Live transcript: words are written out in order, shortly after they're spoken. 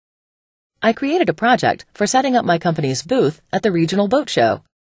I created a project for setting up my company's booth at the regional boat show.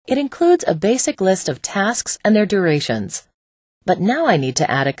 It includes a basic list of tasks and their durations. But now I need to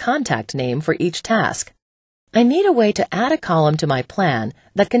add a contact name for each task. I need a way to add a column to my plan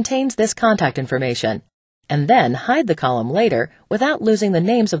that contains this contact information, and then hide the column later without losing the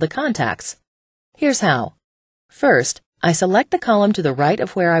names of the contacts. Here's how. First, I select the column to the right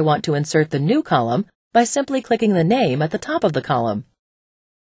of where I want to insert the new column by simply clicking the name at the top of the column.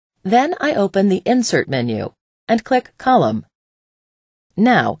 Then I open the Insert menu and click Column.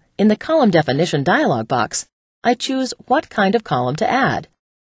 Now, in the Column Definition dialog box, I choose what kind of column to add.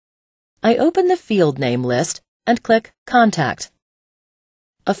 I open the field name list and click Contact.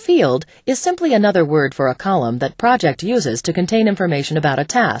 A field is simply another word for a column that Project uses to contain information about a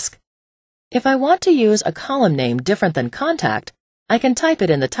task. If I want to use a column name different than Contact, I can type it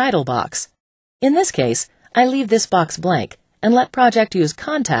in the title box. In this case, I leave this box blank and let Project use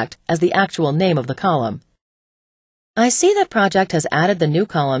Contact as the actual name of the column. I see that Project has added the new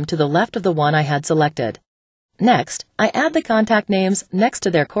column to the left of the one I had selected. Next, I add the contact names next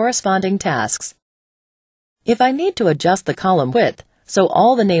to their corresponding tasks. If I need to adjust the column width so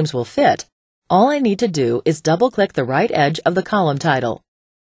all the names will fit, all I need to do is double-click the right edge of the column title.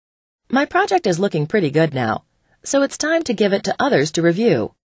 My project is looking pretty good now, so it's time to give it to others to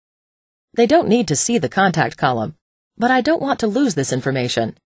review. They don't need to see the contact column, but I don't want to lose this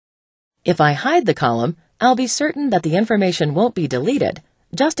information. If I hide the column, I'll be certain that the information won't be deleted,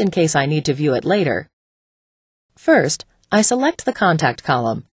 just in case I need to view it later. First, I select the contact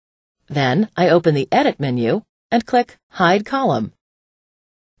column. Then, I open the Edit menu and click Hide Column.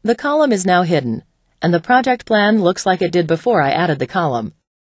 The column is now hidden, and the project plan looks like it did before I added the column.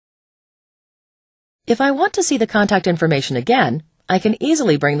 If I want to see the contact information again, I can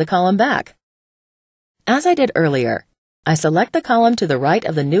easily bring the column back. As I did earlier, I select the column to the right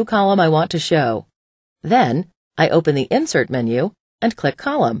of the new column I want to show. Then, I open the Insert menu and click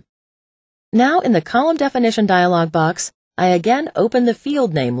Column. Now in the Column Definition dialog box, I again open the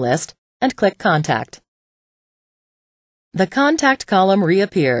field name list and click Contact. The contact column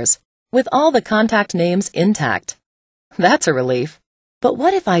reappears, with all the contact names intact. That's a relief. But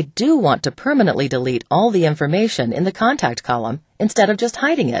what if I do want to permanently delete all the information in the contact column instead of just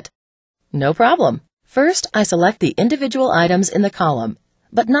hiding it? No problem. First, I select the individual items in the column,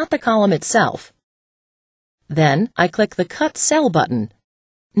 but not the column itself. Then, I click the Cut Cell button.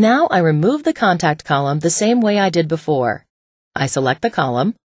 Now I remove the contact column the same way I did before. I select the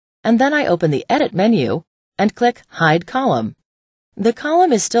column, and then I open the Edit menu and click Hide Column. The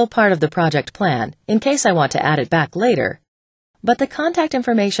column is still part of the project plan in case I want to add it back later, but the contact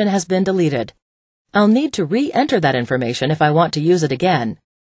information has been deleted. I'll need to re-enter that information if I want to use it again.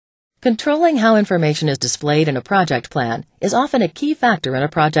 Controlling how information is displayed in a project plan is often a key factor in a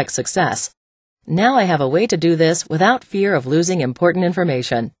project's success. Now I have a way to do this without fear of losing important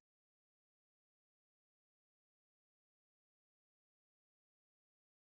information.